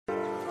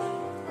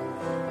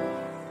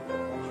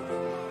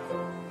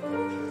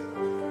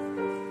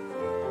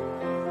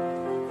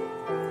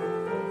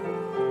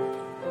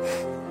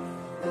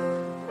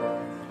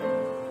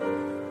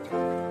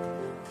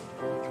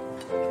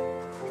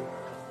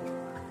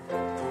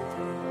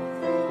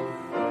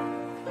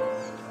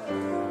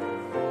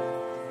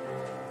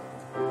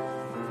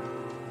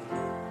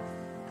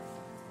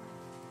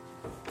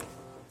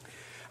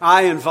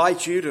I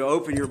invite you to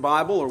open your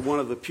Bible or one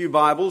of the pew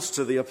Bibles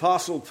to the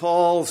Apostle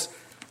Paul's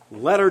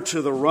letter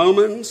to the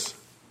Romans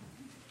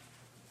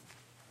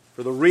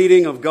for the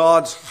reading of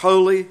God's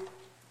holy,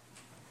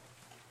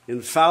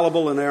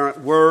 infallible,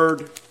 inerrant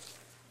Word.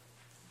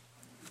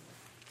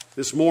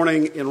 This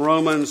morning in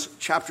Romans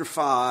chapter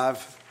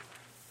 5,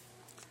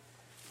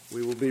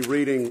 we will be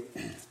reading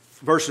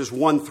verses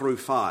 1 through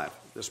 5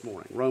 this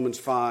morning. Romans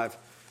 5,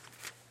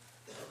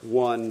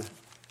 1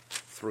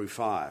 through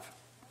 5.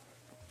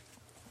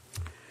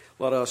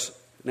 Let us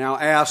now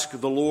ask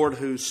the Lord,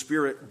 whose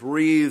Spirit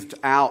breathed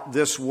out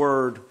this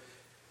word,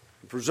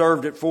 and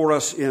preserved it for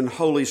us in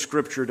Holy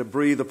Scripture, to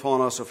breathe upon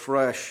us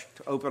afresh,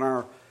 to open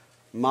our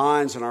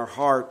minds and our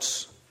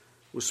hearts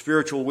with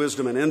spiritual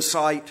wisdom and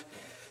insight,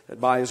 that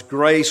by His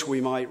grace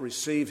we might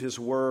receive His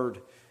word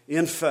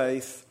in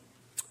faith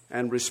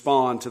and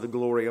respond to the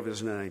glory of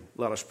His name.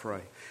 Let us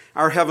pray.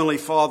 Our Heavenly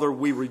Father,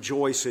 we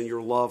rejoice in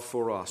Your love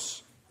for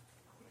us.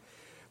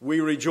 We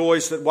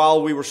rejoice that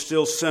while we were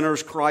still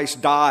sinners,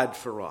 Christ died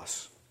for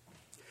us.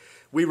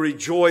 We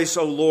rejoice,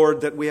 O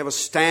Lord, that we have a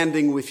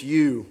standing with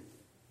You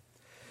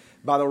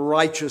by the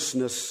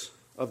righteousness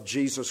of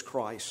Jesus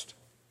Christ,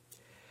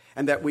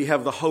 and that we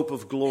have the hope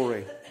of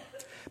glory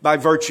by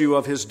virtue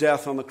of His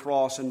death on the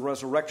cross and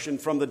resurrection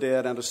from the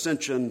dead and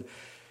ascension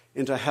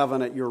into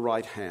heaven at Your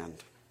right hand.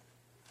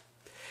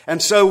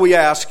 And so we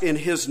ask in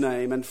His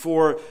name and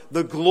for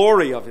the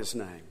glory of His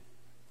name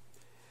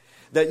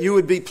that You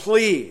would be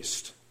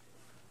pleased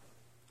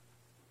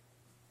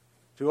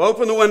to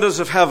open the windows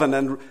of heaven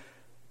and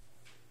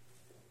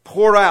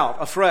pour out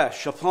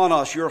afresh upon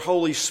us Your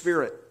Holy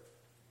Spirit,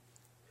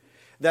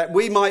 that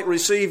we might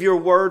receive Your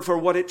word for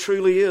what it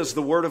truly is,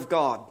 the Word of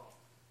God,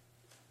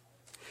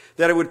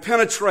 that it would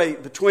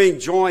penetrate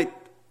between joint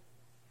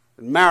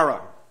and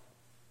marrow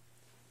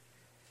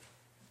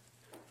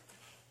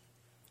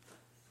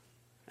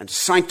and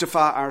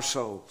sanctify our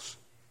souls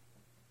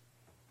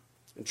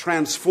and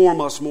transform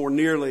us more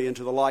nearly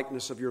into the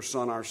likeness of Your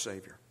Son, our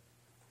Savior.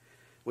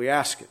 We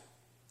ask it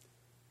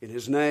in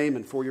His name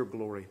and for Your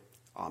glory.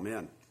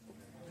 Amen.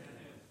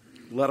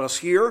 Let us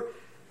hear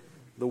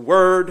the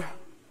word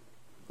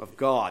of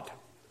God.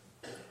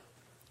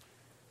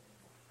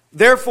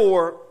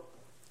 Therefore,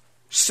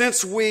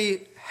 since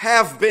we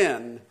have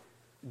been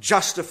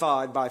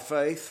justified by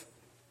faith,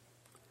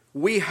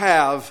 we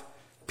have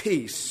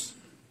peace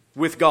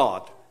with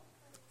God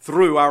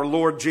through our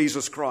Lord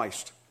Jesus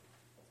Christ.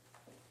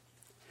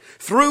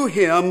 Through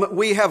Him,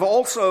 we have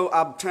also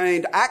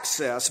obtained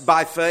access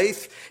by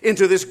faith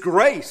into this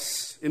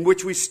grace in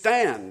which we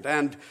stand,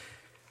 and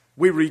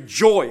we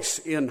rejoice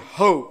in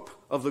hope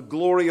of the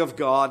glory of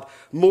God.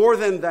 More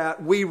than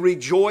that, we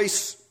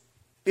rejoice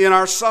in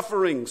our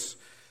sufferings,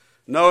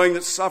 knowing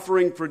that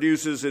suffering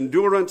produces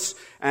endurance,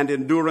 and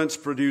endurance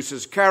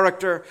produces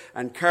character,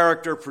 and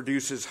character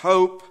produces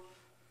hope.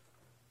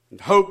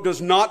 And hope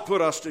does not put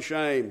us to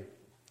shame,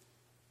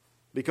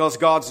 because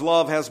God's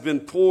love has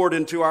been poured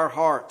into our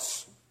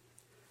hearts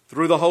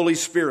through the Holy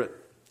Spirit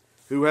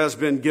who has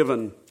been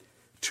given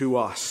to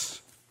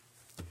us.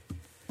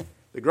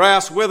 The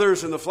grass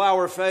withers and the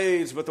flower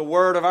fades, but the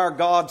word of our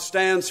God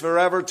stands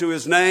forever. To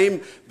His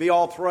name be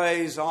all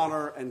praise,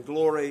 honor, and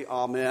glory.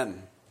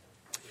 Amen.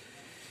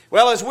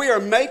 Well, as we are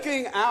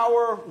making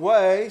our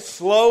way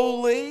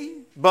slowly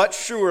but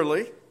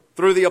surely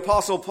through the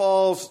Apostle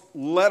Paul's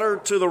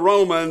letter to the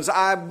Romans,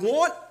 I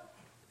want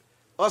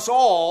us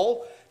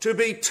all to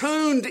be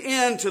tuned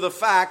into the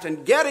fact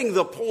and getting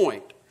the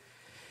point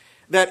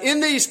that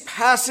in these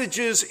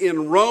passages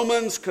in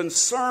Romans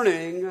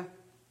concerning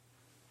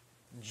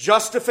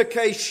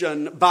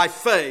justification by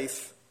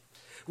faith,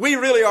 we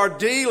really are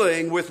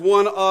dealing with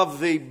one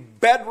of the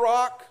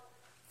bedrock,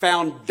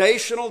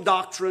 foundational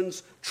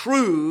doctrines,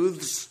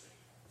 truths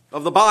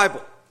of the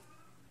Bible.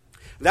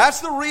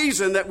 That's the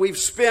reason that we've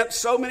spent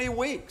so many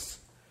weeks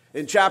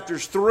in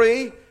chapters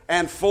 3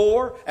 and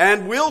 4,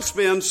 and we'll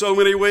spend so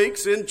many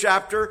weeks in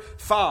chapter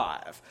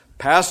 5.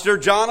 Pastor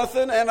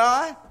Jonathan and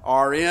I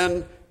are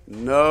in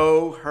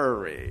no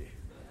hurry.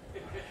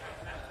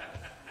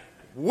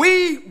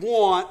 We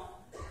want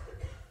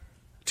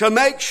to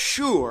make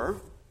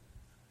sure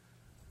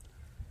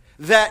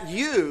that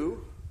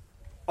you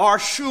are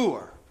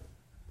sure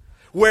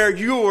where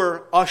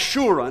your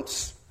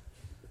assurance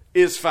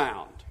is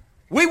found.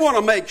 We want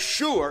to make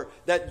sure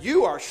that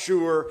you are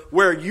sure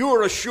where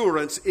your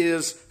assurance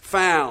is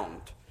found.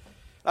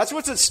 That's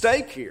what's at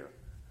stake here.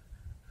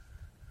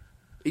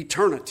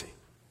 Eternity.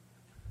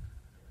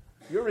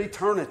 Your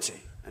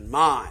eternity and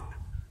mine.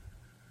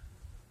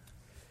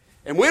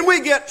 And when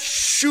we get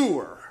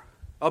sure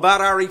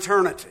about our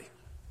eternity,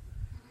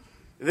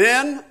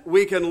 then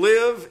we can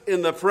live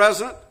in the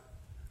present,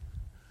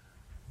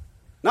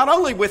 not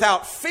only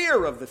without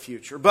fear of the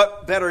future,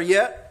 but better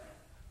yet,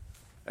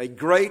 a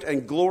great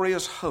and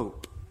glorious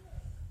hope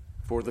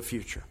for the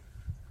future.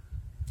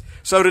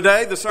 So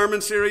today, the sermon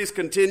series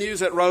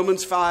continues at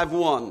Romans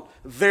 5:1.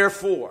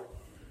 Therefore,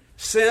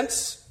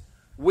 since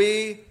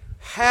we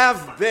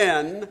have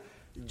been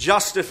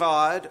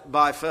justified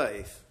by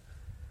faith,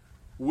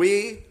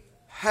 we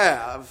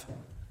have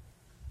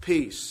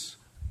peace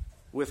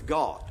with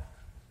God.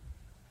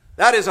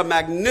 That is a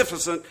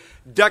magnificent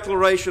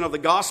declaration of the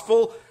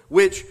gospel,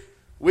 which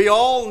we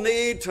all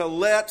need to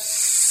let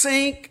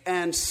sink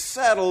and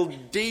settle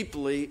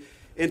deeply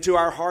into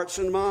our hearts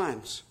and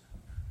minds.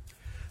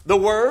 The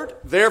word,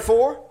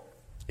 therefore,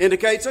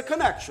 indicates a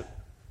connection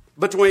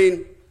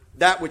between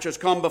that which has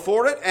come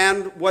before it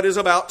and what is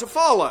about to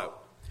follow.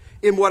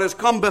 In what has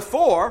come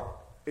before,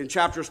 in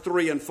chapters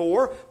 3 and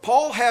 4,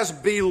 Paul has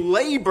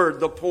belabored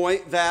the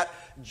point that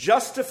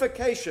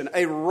justification,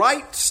 a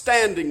right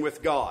standing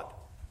with God,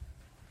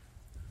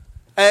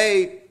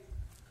 a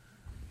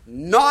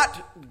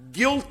not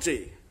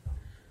guilty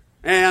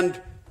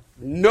and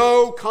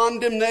no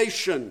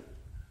condemnation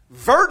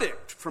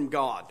verdict from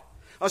God,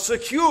 a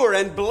secure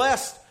and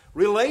blessed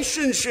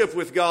relationship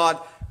with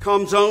God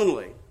comes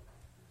only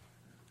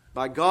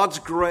by God's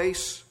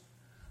grace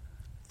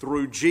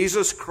through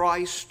Jesus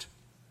Christ,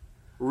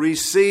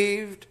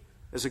 received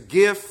as a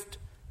gift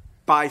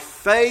by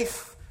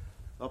faith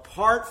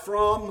apart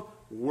from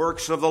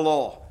works of the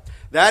law.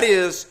 That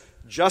is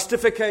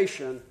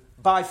justification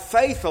by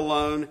faith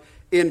alone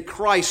in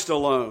Christ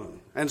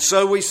alone. And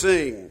so we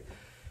sing,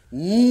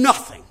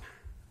 nothing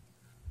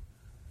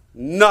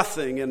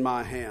in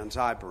my hands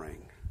I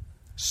bring,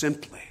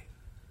 simply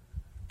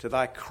to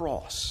thy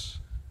cross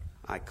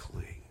I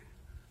cling.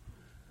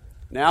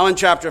 Now in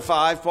chapter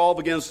 5, Paul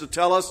begins to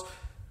tell us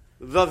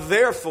the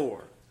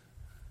therefore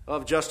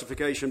of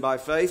justification by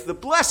faith, the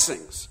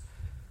blessings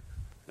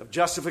of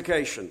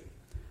justification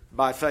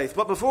by faith.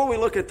 But before we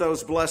look at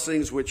those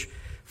blessings which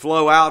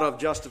flow out of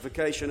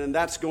justification, and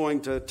that's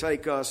going to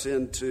take us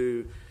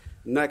into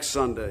next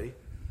Sunday,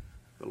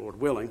 the Lord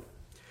willing,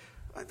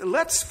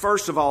 let's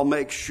first of all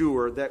make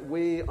sure that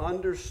we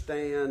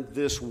understand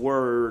this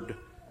word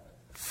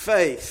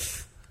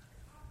faith.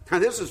 Now,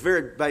 this is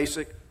very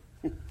basic.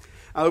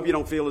 I hope you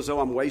don't feel as though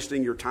I'm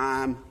wasting your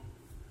time,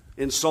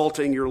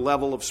 insulting your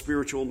level of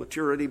spiritual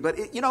maturity, but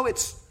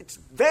it's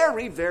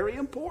very, very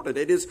important.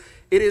 It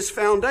is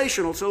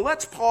foundational. So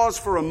let's pause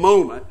for a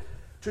moment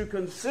to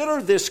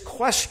consider this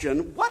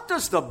question: what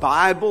does the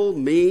Bible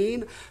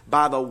mean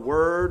by the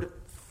word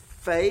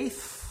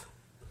faith?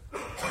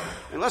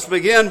 And let's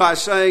begin by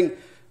saying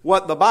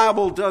what the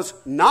Bible does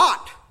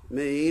not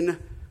mean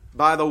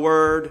by the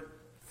word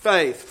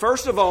faith.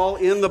 First of all,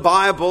 in the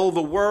Bible,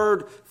 the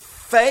word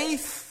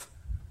faith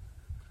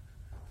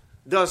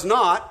does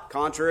not,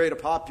 contrary to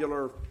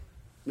popular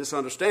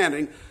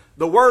misunderstanding,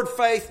 the word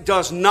faith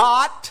does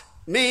not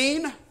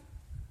mean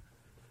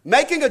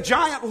making a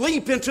giant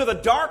leap into the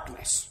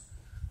darkness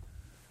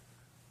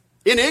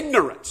in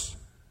ignorance.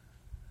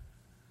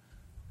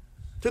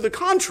 To the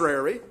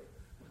contrary,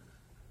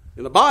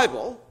 in the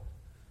Bible,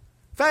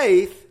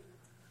 faith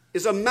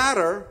is a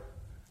matter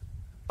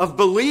of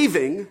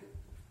believing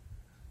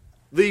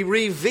the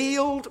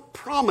revealed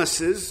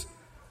promises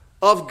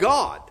of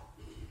God.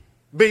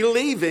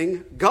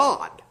 Believing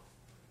God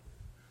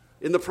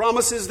in the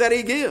promises that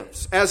He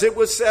gives. As it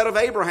was said of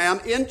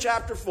Abraham in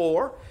chapter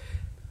 4,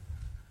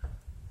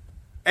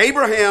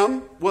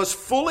 Abraham was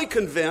fully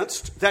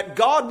convinced that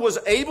God was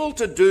able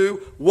to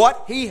do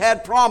what He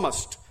had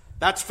promised.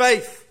 That's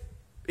faith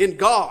in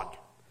God.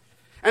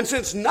 And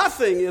since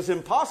nothing is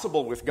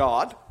impossible with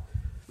God,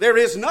 there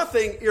is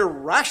nothing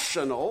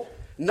irrational,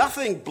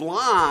 nothing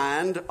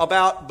blind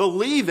about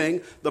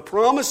believing the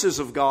promises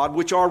of God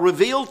which are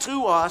revealed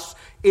to us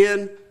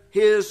in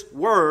His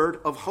Word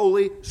of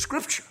Holy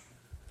Scripture.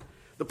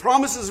 The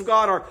promises of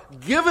God are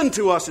given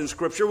to us in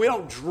Scripture. We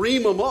don't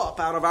dream them up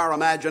out of our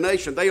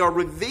imagination. They are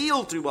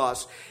revealed to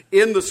us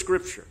in the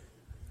Scripture.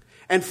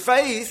 And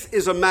faith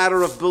is a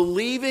matter of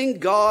believing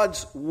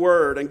God's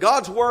Word. And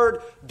God's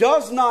Word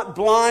does not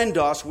blind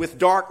us with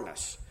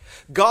darkness.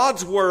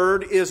 God's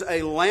Word is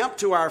a lamp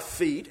to our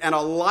feet and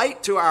a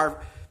light to our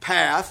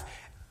path,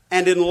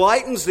 and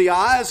enlightens the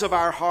eyes of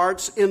our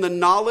hearts in the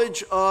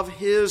knowledge of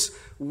His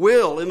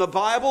will. In the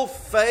Bible,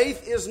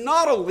 faith is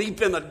not a leap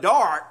in the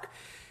dark.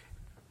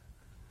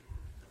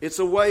 It's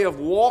a way of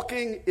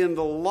walking in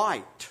the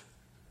light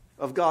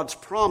of God's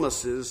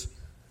promises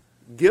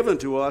given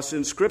to us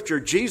in Scripture.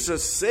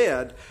 Jesus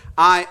said,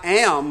 I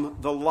am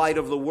the light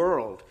of the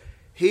world.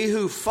 He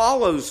who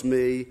follows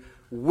me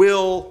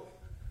will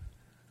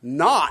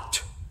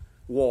not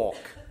walk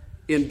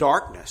in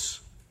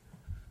darkness,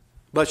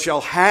 but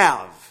shall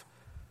have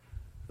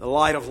the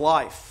light of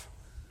life.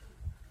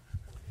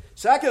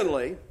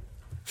 Secondly,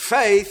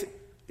 faith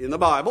in the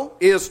Bible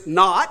is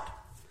not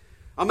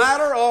a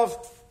matter of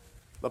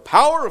the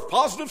power of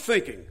positive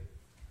thinking.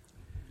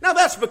 Now,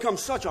 that's become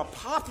such a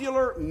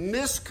popular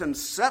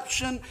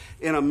misconception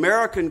in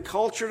American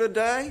culture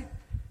today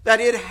that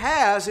it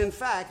has, in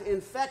fact,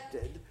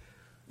 infected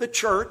the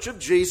Church of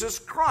Jesus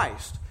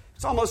Christ.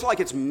 It's almost like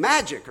it's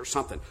magic or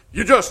something.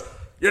 You just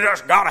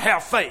got to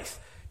have faith.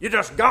 You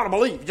just got to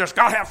believe. You just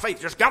got to have faith.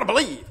 You just got to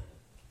believe.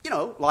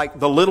 Like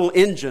the little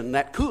engine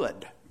that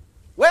could.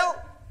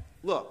 Well,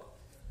 look,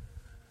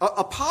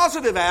 a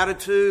positive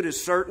attitude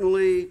is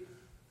certainly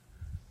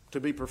to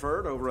be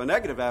preferred over a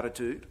negative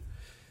attitude.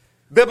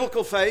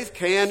 Biblical faith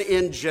can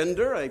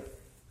engender a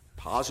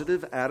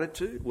positive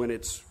attitude when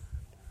it's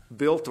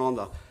built on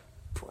the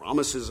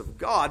promises of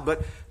God,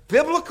 but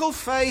biblical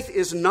faith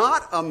is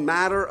not a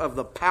matter of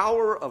the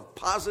power of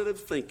positive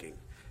thinking.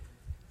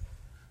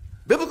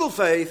 Biblical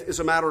faith is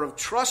a matter of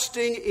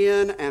trusting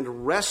in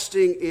and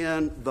resting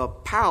in the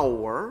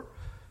power,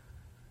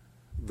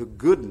 the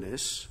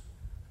goodness,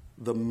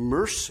 the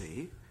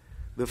mercy,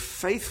 the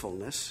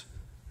faithfulness,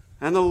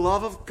 and the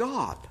love of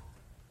God.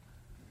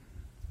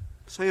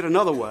 Say it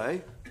another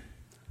way.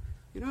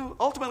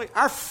 Ultimately,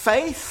 our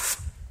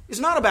faith is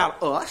not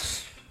about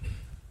us.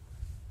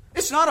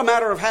 It's not a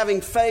matter of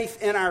having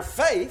faith in our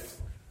faith.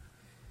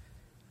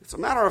 It's a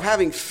matter of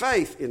having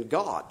faith in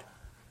God,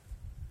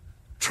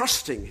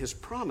 trusting His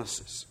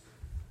promises,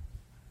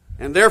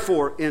 and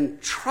therefore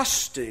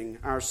entrusting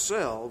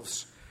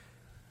ourselves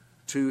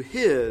to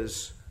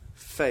His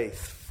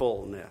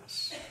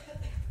faithfulness.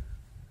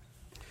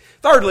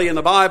 Thirdly, in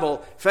the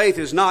Bible, faith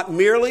is not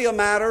merely a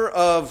matter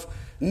of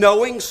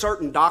knowing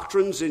certain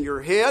doctrines in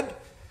your head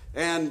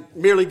and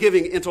merely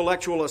giving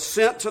intellectual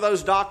assent to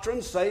those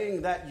doctrines,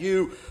 saying that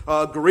you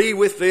agree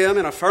with them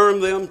and affirm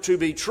them to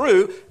be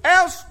true,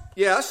 as,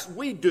 yes,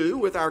 we do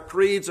with our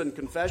creeds and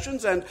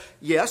confessions, and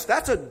yes,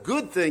 that's a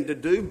good thing to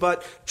do,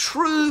 but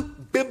true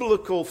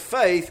biblical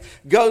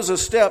faith goes a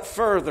step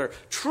further.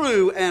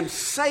 True and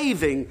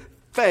saving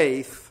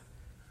faith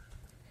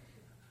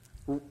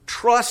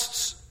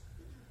trusts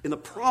in the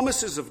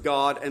promises of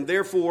God, and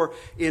therefore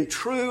in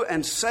true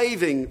and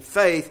saving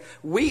faith,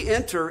 we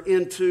enter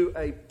into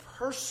a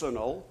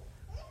personal,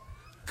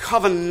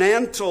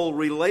 covenantal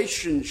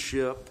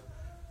relationship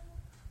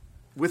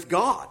with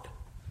God,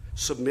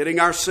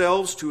 submitting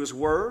ourselves to His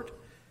Word,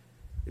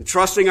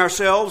 entrusting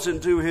ourselves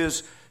into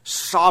His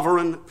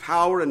sovereign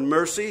power and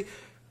mercy,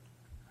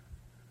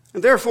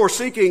 and therefore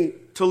seeking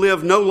to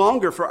live no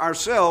longer for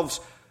ourselves,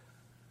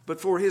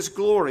 but for His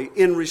glory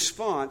in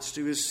response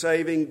to His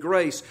saving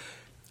grace.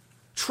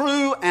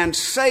 True and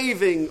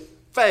saving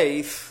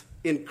faith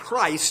in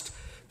Christ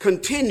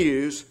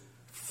continues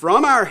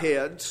from our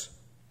heads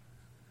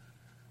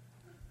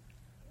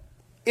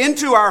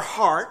into our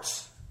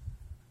hearts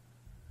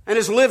and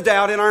is lived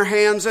out in our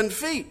hands and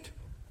feet.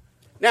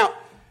 Now,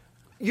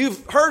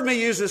 you've heard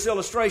me use this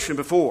illustration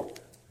before.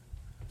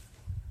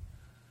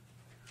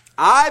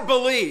 I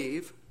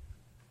believe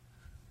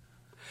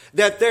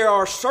that there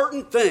are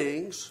certain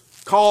things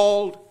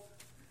called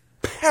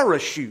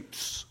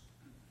parachutes.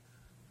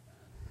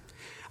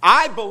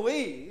 I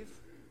believe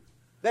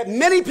that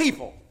many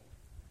people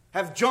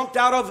have jumped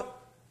out of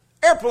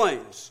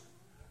airplanes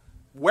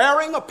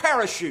wearing a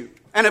parachute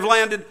and have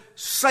landed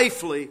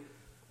safely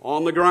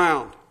on the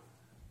ground.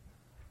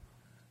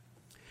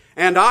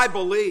 And I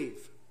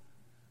believe,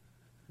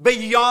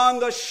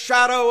 beyond the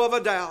shadow of a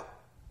doubt,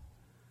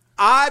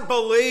 I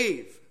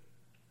believe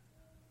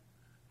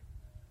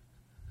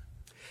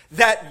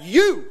that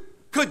you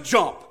could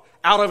jump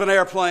out of an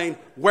airplane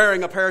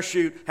wearing a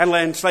parachute and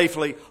land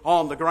safely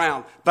on the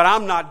ground. But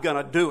I'm not going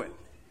to do it.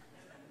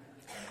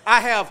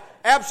 I have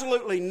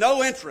absolutely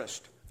no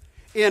interest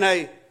in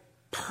a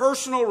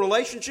personal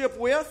relationship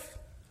with,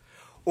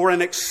 or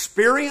an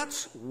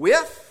experience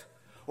with,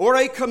 or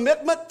a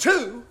commitment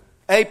to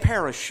a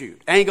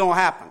parachute. Ain't going to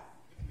happen.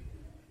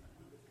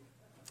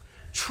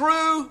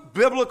 True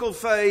biblical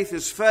faith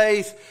is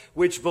faith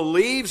which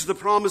believes the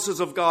promises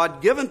of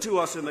God given to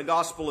us in the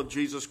gospel of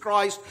Jesus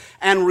Christ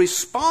and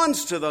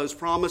responds to those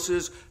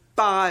promises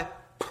by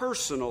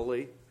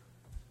personally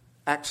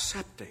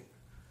accepting,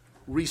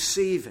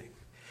 receiving,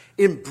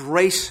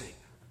 embracing,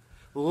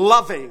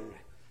 loving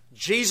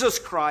Jesus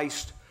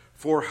Christ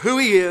for who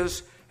He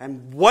is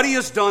and what He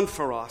has done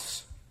for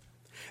us,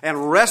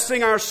 and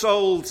resting our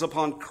souls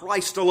upon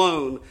Christ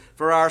alone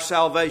for our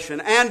salvation.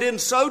 And in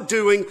so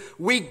doing,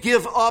 we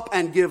give up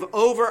and give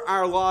over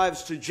our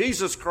lives to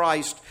Jesus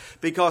Christ,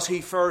 because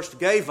He first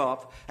gave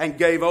up and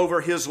gave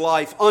over His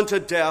life unto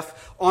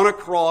death on a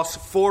cross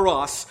for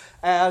us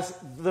as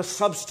the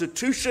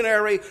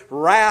substitutionary,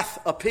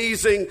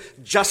 wrath-appeasing,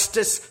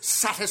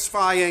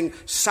 justice-satisfying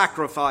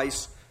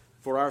sacrifice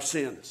for our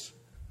sins.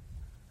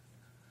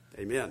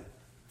 Amen.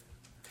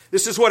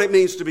 This is what it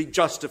means to be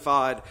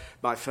justified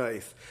by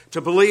faith.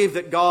 To believe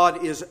that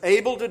God is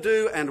able to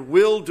do and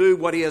will do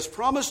what He has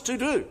promised to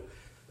do.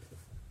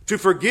 To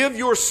forgive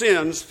your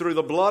sins through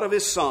the blood of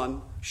His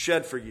Son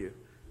shed for you.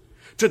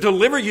 To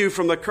deliver you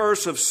from the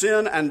curse of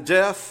sin and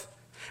death.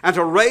 And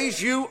to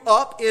raise you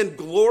up in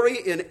glory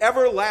in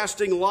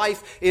everlasting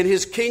life in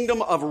His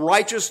kingdom of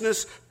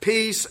righteousness,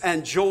 peace,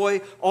 and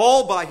joy.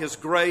 All by His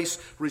grace,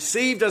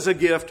 received as a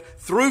gift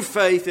through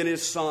faith in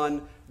His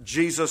Son,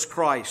 Jesus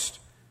Christ,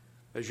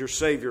 as your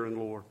Savior and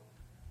Lord.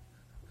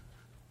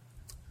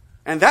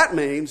 And that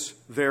means,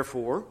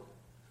 therefore,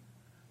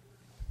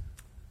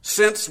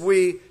 since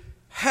we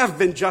have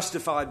been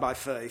justified by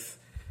faith,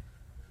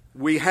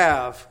 we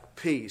have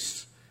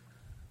peace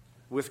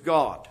with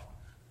God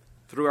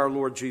through our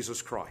Lord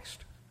Jesus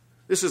Christ.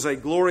 This is a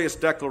glorious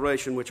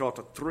declaration which ought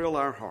to thrill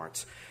our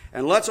hearts.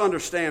 And let's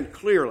understand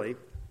clearly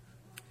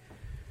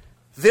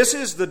This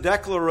is the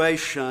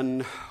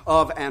declaration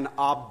of an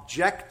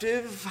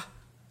objective,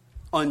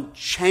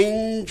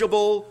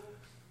 unchangeable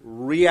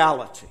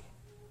reality.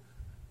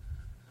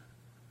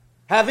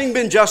 Having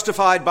been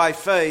justified by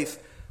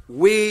faith,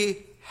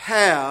 we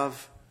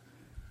have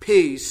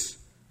peace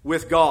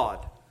with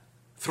God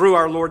through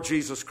our Lord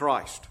Jesus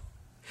Christ.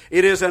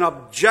 It is an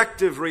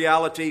objective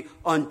reality,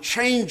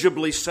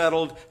 unchangeably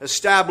settled,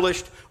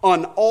 established,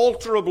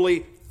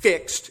 unalterably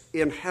fixed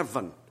in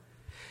heaven.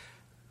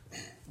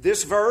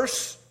 This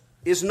verse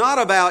is not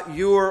about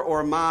your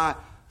or my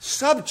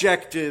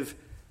subjective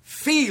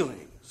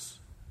feelings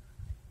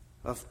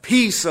of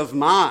peace of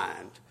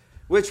mind,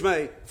 which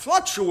may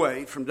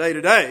fluctuate from day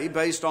to day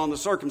based on the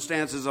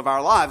circumstances of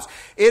our lives.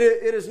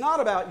 It is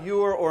not about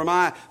your or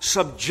my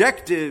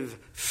subjective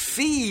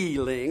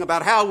feeling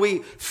about how we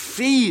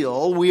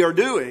feel we are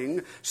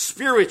doing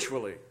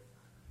spiritually.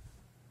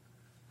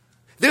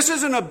 This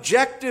is an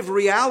objective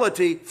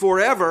reality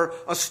forever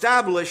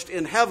established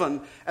in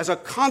heaven as a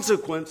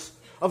consequence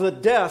of the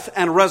death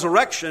and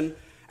resurrection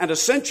and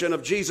ascension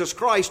of Jesus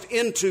Christ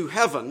into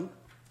heaven,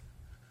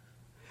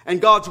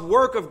 and God's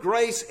work of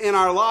grace in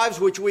our lives,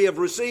 which we have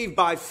received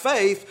by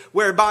faith,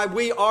 whereby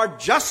we are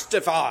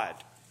justified.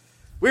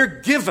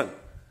 We're given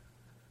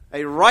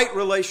a right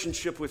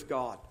relationship with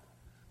God.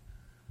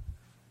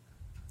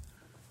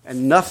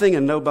 And nothing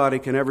and nobody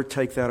can ever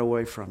take that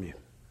away from you.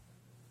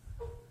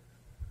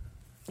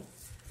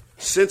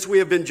 Since we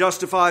have been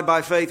justified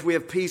by faith, we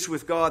have peace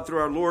with God through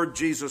our Lord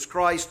Jesus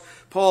Christ.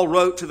 Paul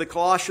wrote to the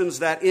Colossians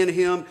that in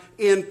Him,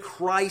 in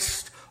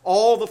Christ,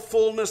 all the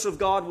fullness of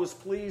God was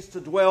pleased to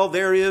dwell.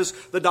 There is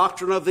the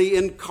doctrine of the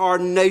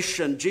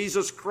incarnation.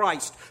 Jesus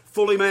Christ,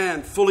 fully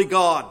man, fully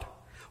God.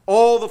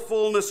 All the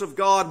fullness of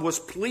God was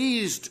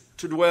pleased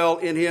to dwell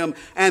in Him,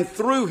 and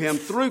through Him,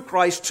 through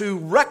Christ, to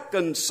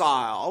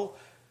reconcile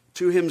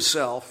to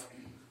Himself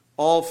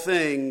all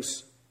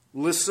things.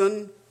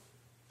 Listen,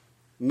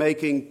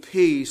 making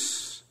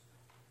peace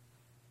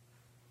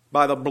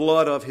by the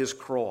blood of His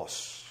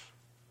cross.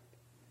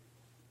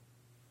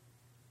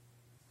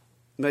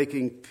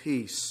 Making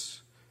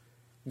peace.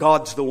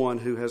 God's the one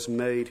who has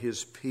made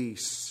His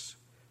peace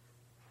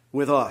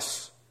with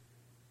us,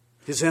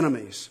 His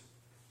enemies,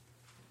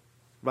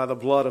 by the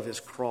blood of His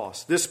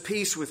cross. This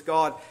peace with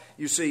God,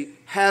 you see,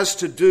 has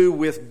to do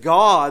with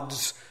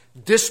God's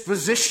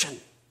disposition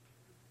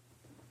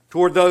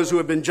toward those who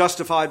have been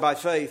justified by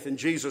faith in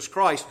Jesus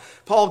Christ.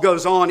 Paul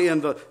goes on in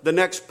the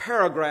next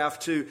paragraph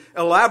to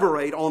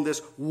elaborate on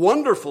this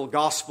wonderful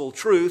gospel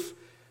truth.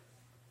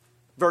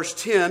 Verse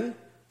 10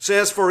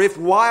 says, "For if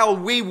while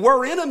we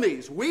were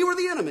enemies," we were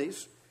the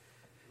enemies,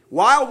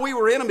 "while we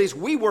were enemies,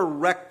 we were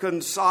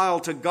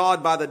reconciled to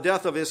God by the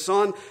death of His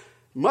Son,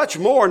 much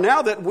more,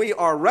 now that we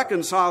are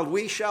reconciled,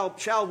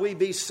 shall we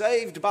be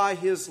saved by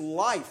His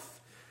life,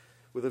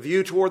 with a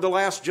view toward the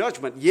last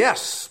judgment."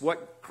 Yes,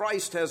 what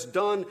Christ has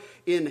done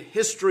in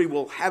history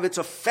will have its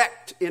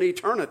effect in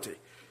eternity.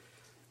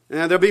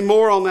 And there'll be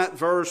more on that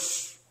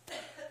verse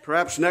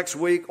perhaps next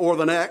week or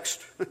the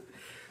next.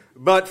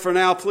 But for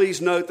now,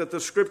 please note that the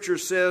Scripture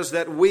says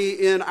that we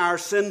in our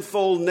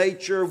sinful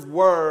nature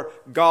were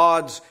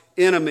God's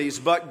enemies.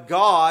 But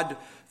God,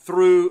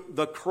 through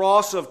the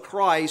cross of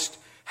Christ,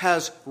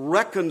 has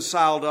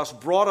reconciled us,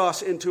 brought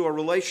us into a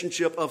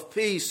relationship of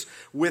peace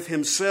with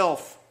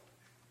Himself,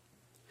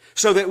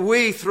 so that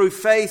we, through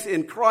faith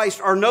in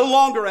Christ, are no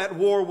longer at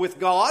war with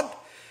God,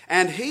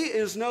 and He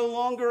is no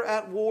longer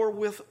at war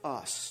with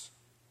us.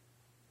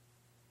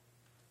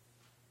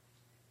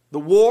 The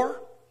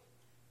war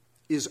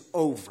is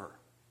over.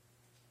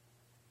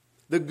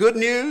 The good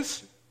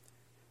news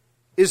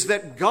is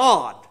that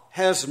God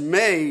has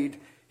made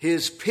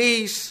His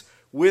peace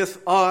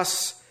with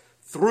us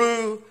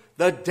through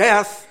the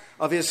death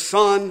of His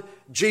Son,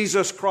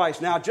 Jesus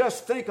Christ. Now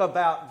just think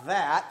about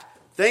that.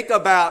 Think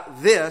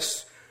about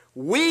this.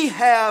 We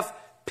have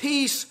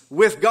peace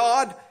with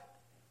God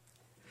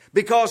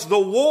because the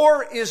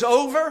war is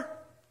over,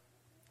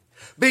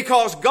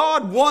 because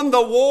God won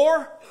the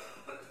war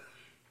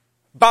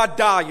by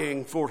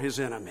dying for His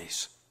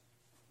enemies.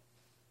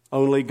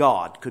 Only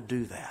God could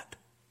do that.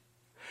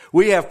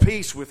 We have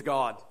peace with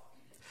God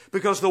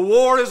because the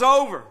war is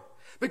over,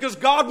 because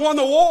God won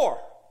the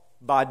war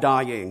by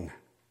dying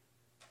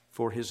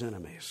for His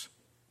enemies.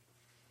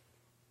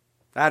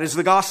 That is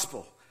the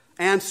gospel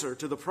answer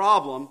to the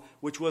problem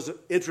which was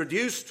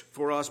introduced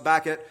for us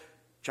back at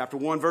chapter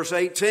 1, verse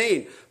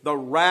 18. The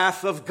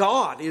wrath of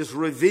God is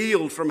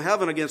revealed from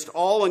heaven against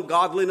all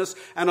ungodliness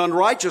and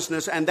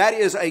unrighteousness, and that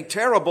is a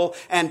terrible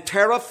and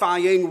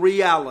terrifying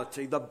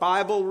reality. The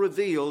Bible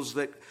reveals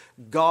that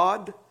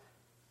God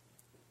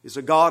is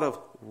a God of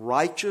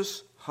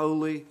righteous,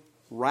 holy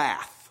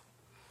wrath,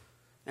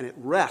 and it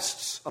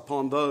rests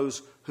upon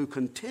those who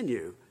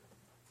continue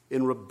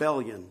in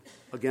rebellion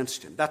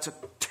against Him. That's a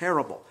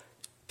terrible,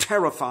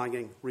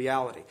 terrifying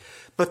reality.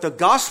 But the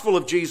gospel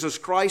of Jesus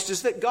Christ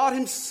is that God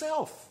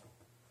Himself,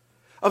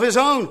 of His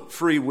own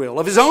free will,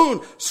 of His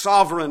own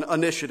sovereign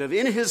initiative,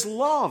 in His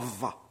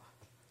love,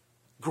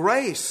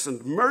 grace,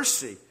 and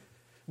mercy,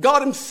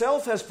 God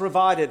himself has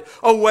provided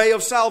a way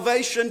of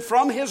salvation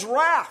from his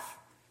wrath.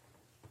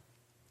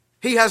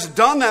 He has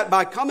done that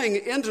by coming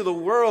into the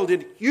world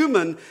in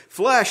human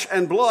flesh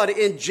and blood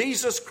in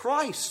Jesus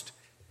Christ,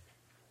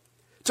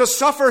 to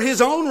suffer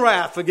his own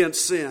wrath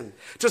against sin,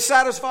 to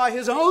satisfy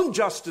his own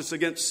justice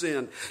against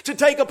sin, to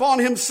take upon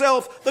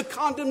himself the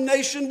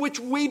condemnation which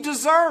we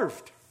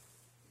deserved.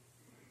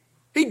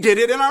 He did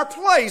it in our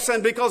place,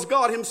 and because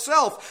God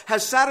himself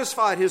has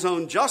satisfied his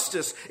own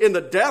justice in the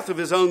death of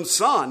his own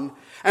Son,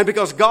 and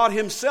because God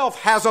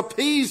himself has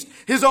appeased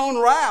his own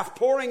wrath,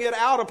 pouring it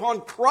out upon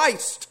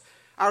Christ,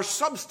 our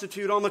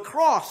substitute on the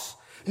cross,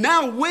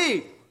 now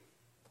we,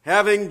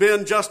 having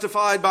been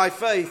justified by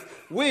faith,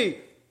 we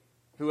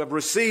who have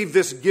received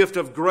this gift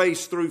of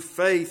grace through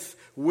faith,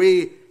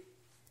 we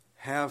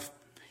have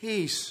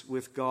peace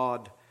with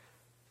God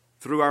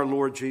through our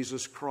Lord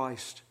Jesus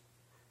Christ.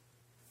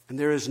 And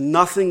there is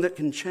nothing that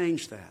can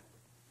change that.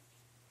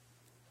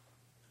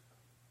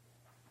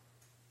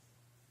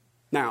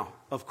 Now,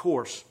 of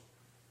course,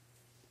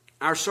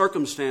 our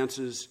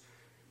circumstances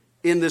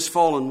in this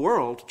fallen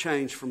world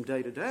change from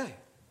day to day.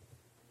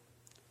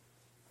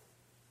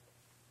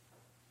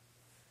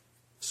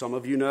 Some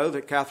of you know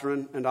that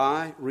Catherine and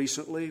I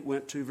recently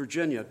went to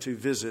Virginia to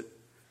visit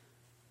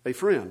a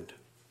friend.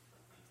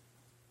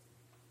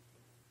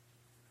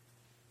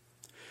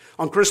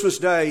 On Christmas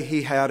Day,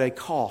 he had a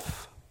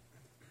cough.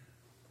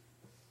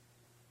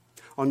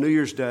 On New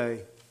Year's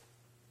Day,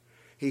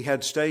 he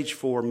had stage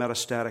 4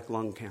 metastatic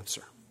lung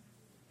cancer.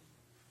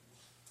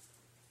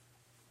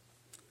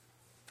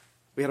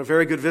 We had a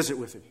very good visit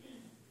with him.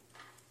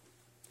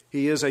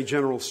 He is a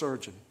general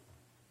surgeon.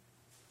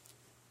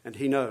 And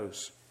he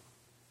knows.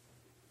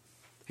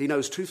 He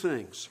knows two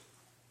things.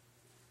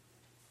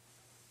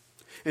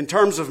 In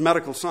terms of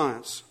medical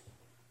science,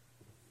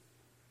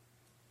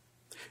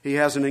 he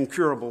has an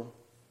incurable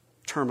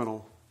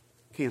terminal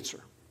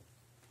cancer.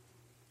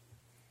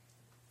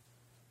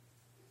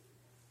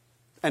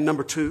 And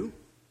number two,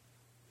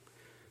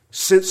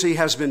 since he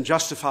has been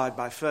justified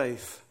by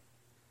faith,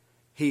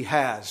 he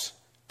has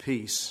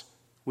peace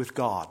with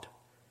God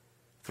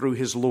through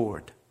his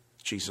Lord,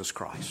 Jesus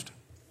Christ.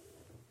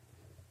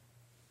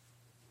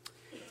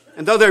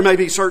 And though there may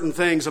be certain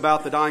things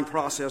about the dying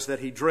process that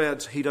he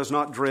dreads, he does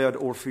not dread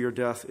or fear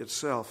death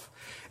itself.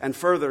 And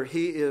further,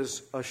 he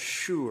is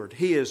assured.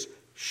 He is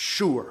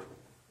sure.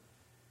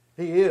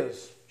 He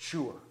is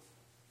sure.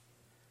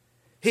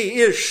 He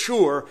is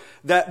sure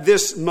that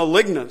this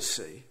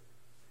malignancy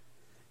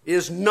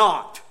is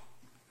not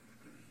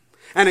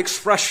an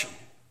expression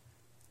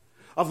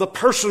of the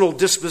personal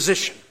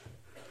disposition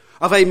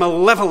of a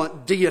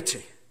malevolent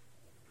deity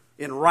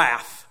in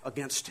wrath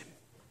against him.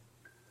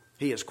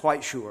 He is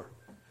quite sure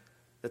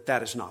that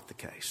that is not the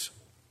case.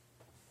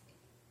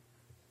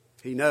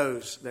 He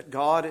knows that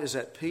God is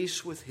at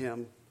peace with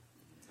him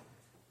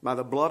by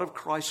the blood of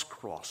Christ's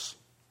cross.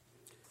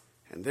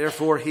 And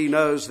therefore he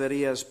knows that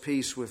he has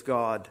peace with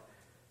God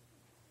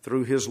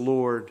through his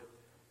Lord,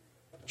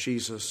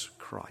 Jesus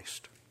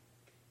Christ.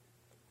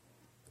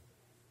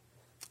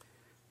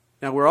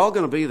 Now, we're all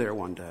going to be there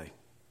one day,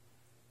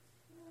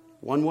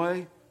 one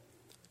way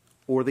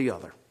or the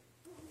other.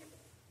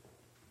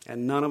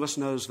 And none of us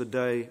knows the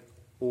day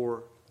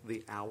or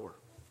the hour.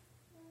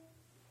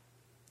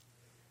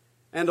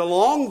 And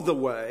along the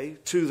way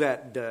to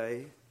that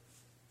day,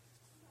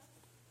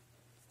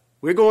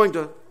 we're going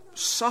to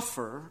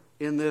suffer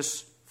in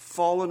this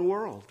fallen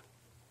world.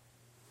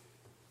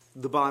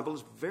 The Bible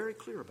is very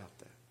clear about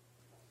that.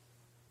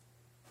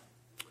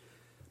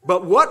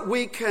 But what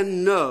we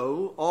can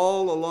know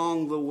all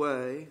along the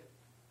way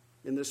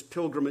in this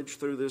pilgrimage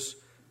through this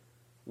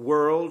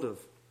world of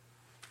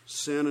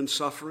sin and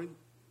suffering,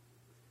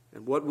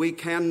 and what we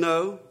can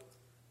know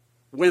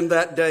when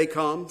that day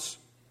comes,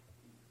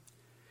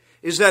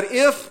 is that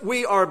if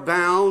we are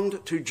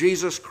bound to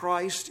Jesus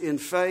Christ in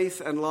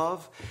faith and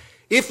love,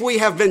 if we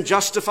have been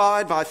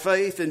justified by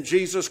faith in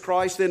Jesus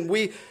Christ, then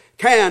we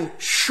can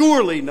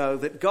surely know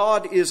that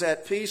God is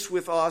at peace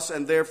with us,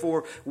 and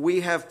therefore we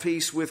have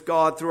peace with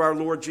God through our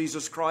Lord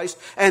Jesus Christ.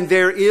 And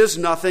there is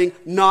nothing,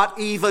 not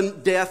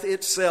even death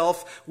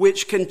itself,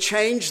 which can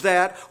change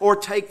that or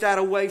take that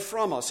away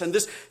from us. And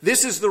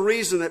this is the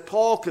reason that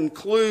Paul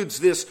concludes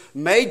this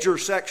major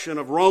section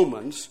of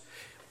Romans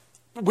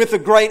with the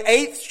great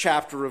 8th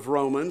chapter of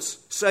Romans,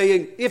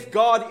 saying, if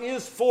God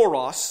is for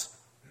us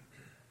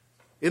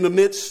in the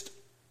midst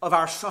of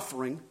our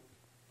suffering,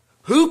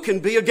 who can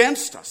be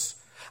against us?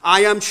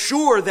 I am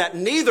sure that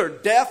neither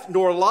death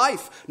nor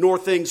life, nor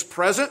things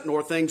present,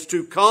 nor things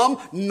to come,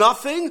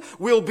 nothing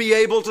will be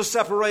able to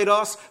separate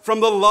us from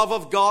the love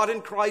of God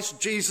in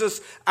Christ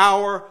Jesus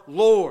our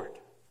Lord.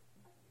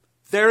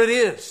 There it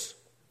is.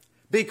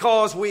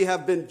 Because we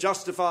have been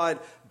justified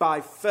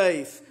by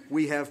faith,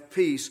 we have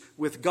peace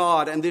with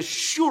God. And this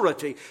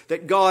surety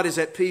that God is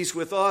at peace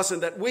with us,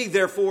 and that we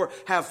therefore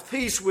have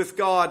peace with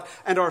God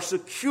and are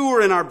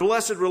secure in our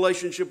blessed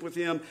relationship with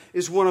him,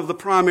 is one of the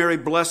primary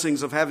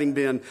blessings of having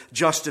been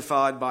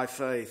justified by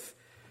faith.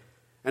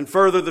 And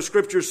further, the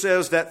Scripture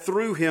says that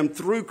through Him,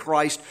 through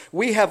Christ,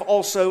 we have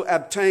also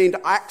obtained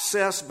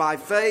access by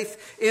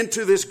faith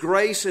into this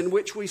grace in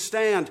which we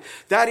stand.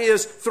 That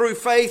is, through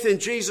faith in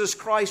Jesus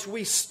Christ,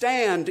 we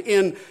stand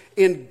in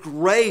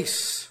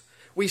grace.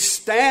 We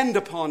stand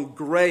upon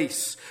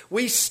grace.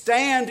 We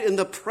stand in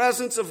the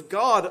presence of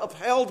God,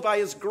 upheld by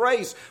His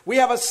grace. We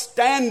have a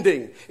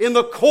standing in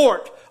the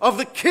court of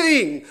the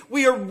King.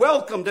 We are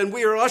welcomed and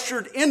we are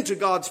ushered into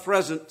God's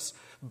presence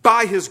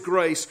by His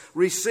grace,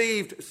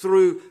 received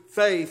through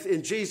faith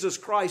in Jesus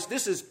Christ.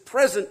 This is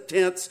present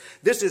tense.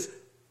 This is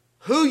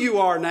who you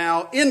are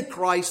now in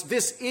Christ.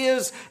 This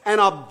is an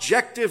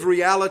objective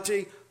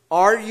reality.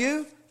 Are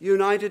you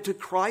united to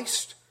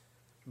Christ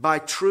by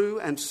true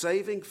and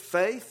saving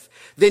faith?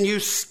 Then you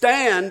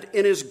stand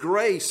in His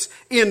grace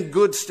in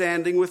good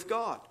standing with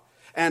God.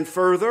 And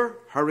further,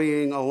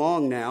 hurrying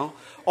along now,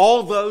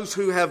 all those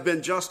who have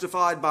been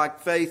justified by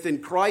faith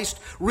in Christ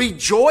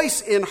rejoice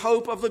in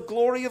hope of the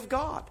glory of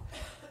God.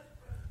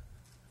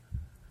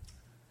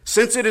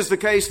 Since it is the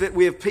case that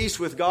we have peace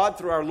with God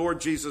through our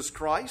Lord Jesus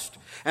Christ,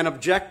 an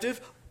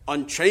objective,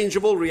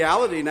 unchangeable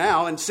reality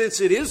now, and since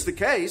it is the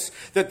case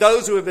that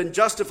those who have been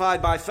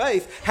justified by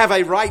faith have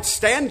a right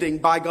standing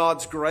by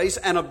God's grace,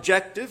 an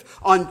objective,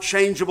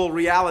 unchangeable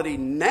reality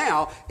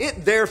now,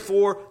 it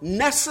therefore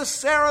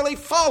necessarily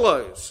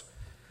follows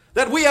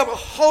that we have a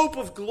hope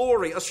of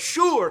glory, a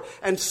sure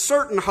and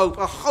certain hope,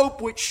 a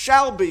hope which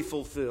shall be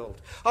fulfilled,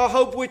 a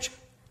hope which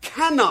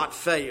cannot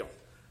fail.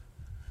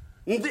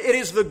 It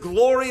is the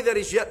glory that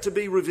is yet to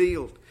be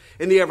revealed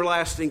in the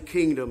everlasting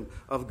kingdom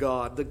of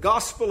God. The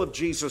gospel of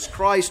Jesus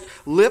Christ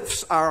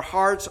lifts our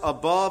hearts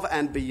above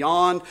and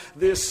beyond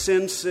this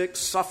sin-sick,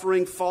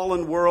 suffering,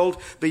 fallen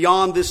world,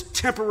 beyond this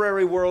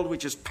temporary world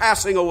which is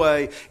passing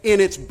away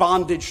in its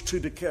bondage to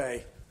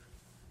decay.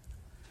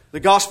 The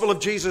gospel of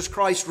Jesus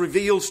Christ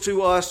reveals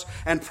to us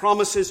and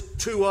promises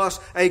to us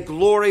a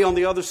glory on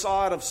the other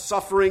side of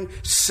suffering,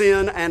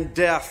 sin, and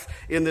death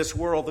in this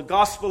world. The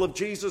gospel of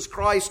Jesus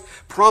Christ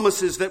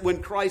promises that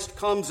when Christ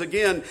comes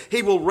again,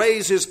 He will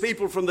raise His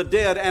people from the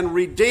dead and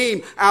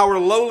redeem our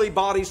lowly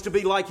bodies to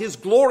be like His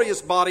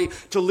glorious body,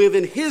 to live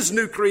in His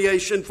new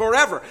creation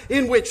forever,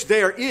 in which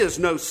there is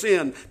no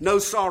sin, no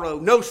sorrow,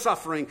 no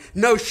suffering,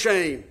 no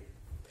shame,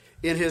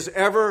 in His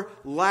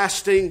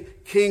everlasting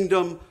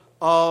kingdom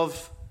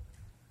of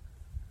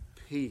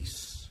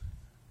peace,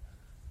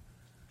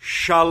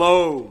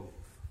 shalom,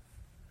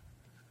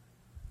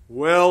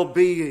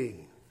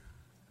 well-being,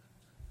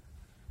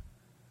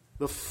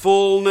 the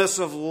fullness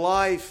of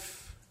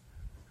life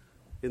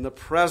in the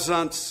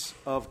presence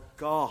of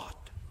God,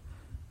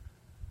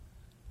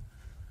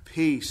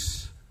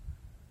 peace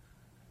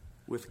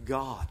with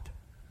God.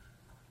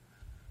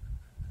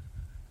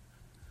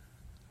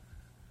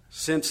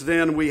 Since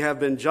then we have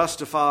been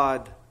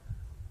justified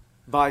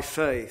by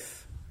faith.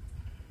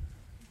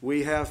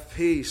 We have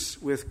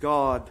peace with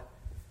God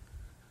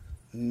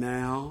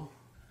now,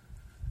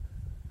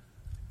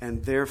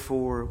 and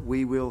therefore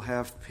we will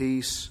have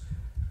peace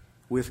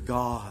with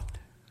God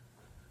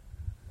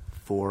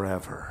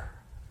forever.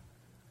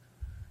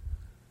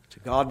 To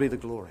God be the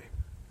glory.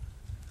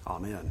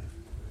 Amen.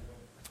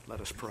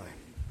 Let us pray.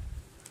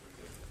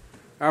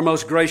 Our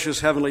most gracious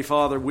Heavenly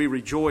Father, we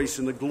rejoice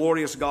in the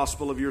glorious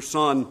gospel of Your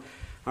Son,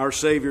 our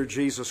Savior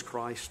Jesus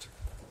Christ,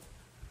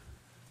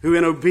 who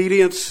in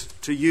obedience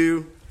to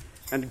You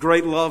and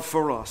great love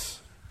for us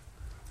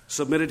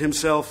submitted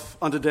Himself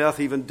unto death,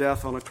 even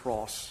death on a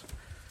cross.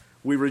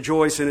 We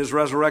rejoice in His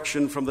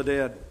resurrection from the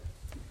dead.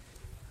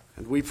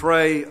 And we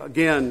pray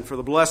again for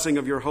the blessing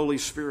of Your Holy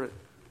Spirit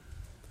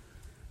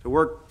to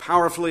work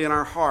powerfully in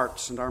our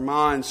hearts and our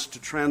minds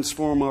to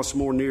transform us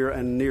more near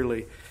and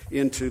nearly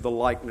into the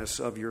likeness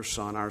of Your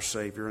Son, our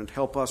Savior, and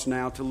help us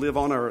now to live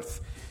on earth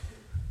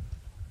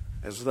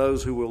as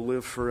those who will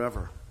live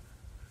forever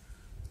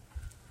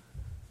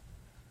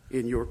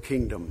in Your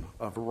kingdom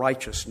of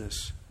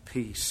righteousness,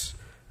 peace,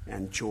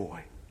 and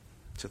joy.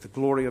 To the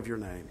glory of Your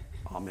name.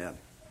 Amen.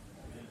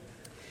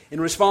 In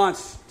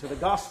response to the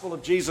gospel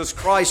of Jesus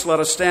Christ, let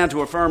us stand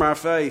to affirm our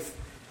faith.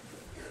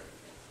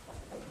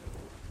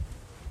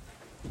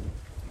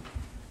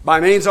 By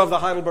means of the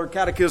Heidelberg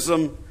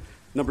Catechism,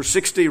 number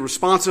 60,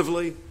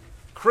 responsively,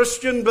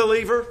 Christian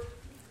believer,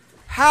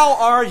 how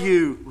are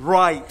you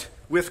right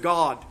with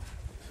God?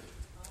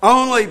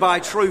 Only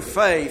by true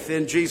faith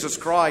in Jesus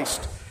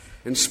Christ.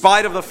 In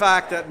spite of the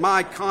fact that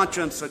my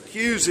conscience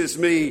accuses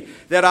me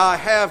that I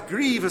have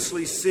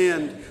grievously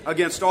sinned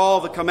against all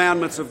the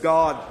commandments of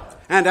God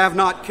and have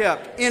not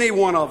kept any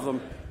one of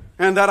them,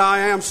 and that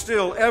I am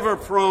still ever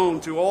prone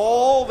to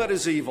all that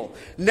is evil.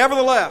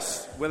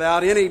 Nevertheless,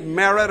 without any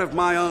merit of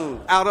my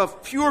own, out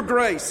of pure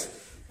grace,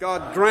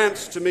 God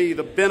grants to me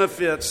the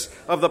benefits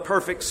of the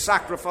perfect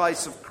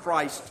sacrifice of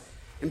Christ,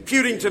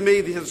 imputing to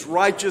me His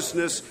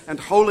righteousness and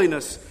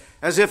holiness,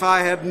 as if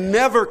I had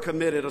never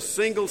committed a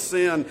single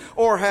sin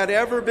or had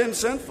ever been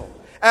sinful,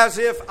 as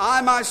if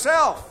I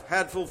myself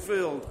had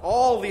fulfilled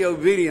all the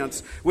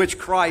obedience which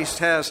Christ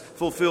has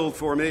fulfilled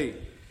for me.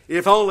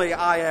 If only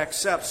I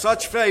accept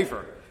such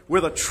favor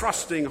with a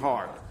trusting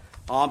heart,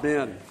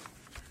 Amen.